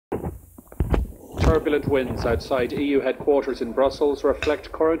Turbulent winds outside EU headquarters in Brussels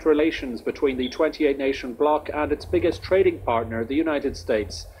reflect current relations between the 28-nation bloc and its biggest trading partner, the United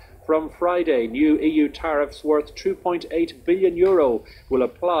States. From Friday, new EU tariffs worth €2.8 billion will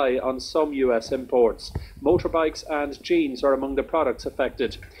apply on some US imports. Motorbikes and jeans are among the products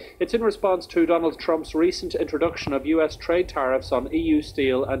affected. It's in response to Donald Trump's recent introduction of US trade tariffs on EU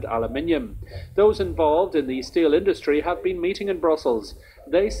steel and aluminium. Those involved in the steel industry have been meeting in Brussels.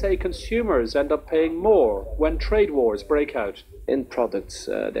 They say consumers end up paying more when trade wars break out. In products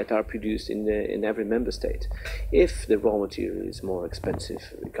that are produced in every member state, if the raw material is more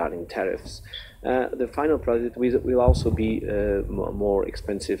expensive regarding tariffs, the final product will also be more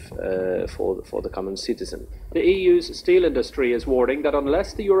expensive for the common citizen. The EU's steel industry is warning that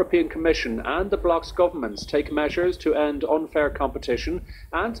unless the European Commission and the bloc's governments take measures to end unfair competition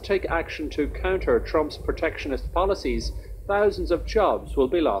and take action to counter Trump's protectionist policies, thousands of jobs will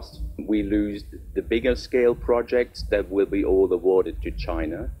be lost. We lose the bigger scale projects that will be all awarded to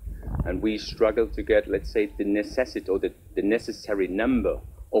China, and we struggle to get, let's say, the necessity or the necessary number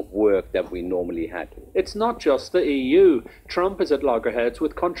of work that we normally had. It's not just the EU. Trump is at loggerheads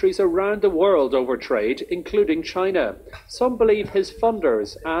with countries around the world over trade, including China. Some believe his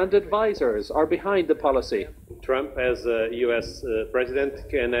funders and advisors are behind the policy. Trump, as a US president,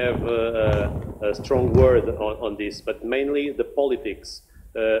 can have a strong word on this, but mainly the politics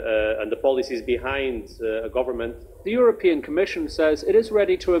and the policies behind a government. The European Commission says it is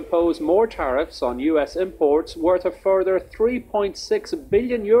ready to impose more tariffs on US imports worth a further €3.6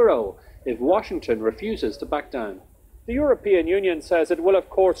 billion if Washington refuses to back down. The European Union says it will of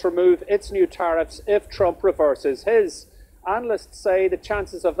course remove its new tariffs if Trump reverses his. Analysts say the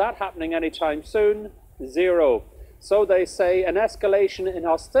chances of that happening anytime soon, zero. So they say an escalation in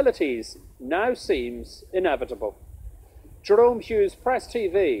hostilities now seems inevitable. Jerome Hughes, Press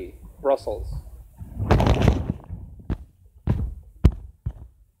TV, Brussels.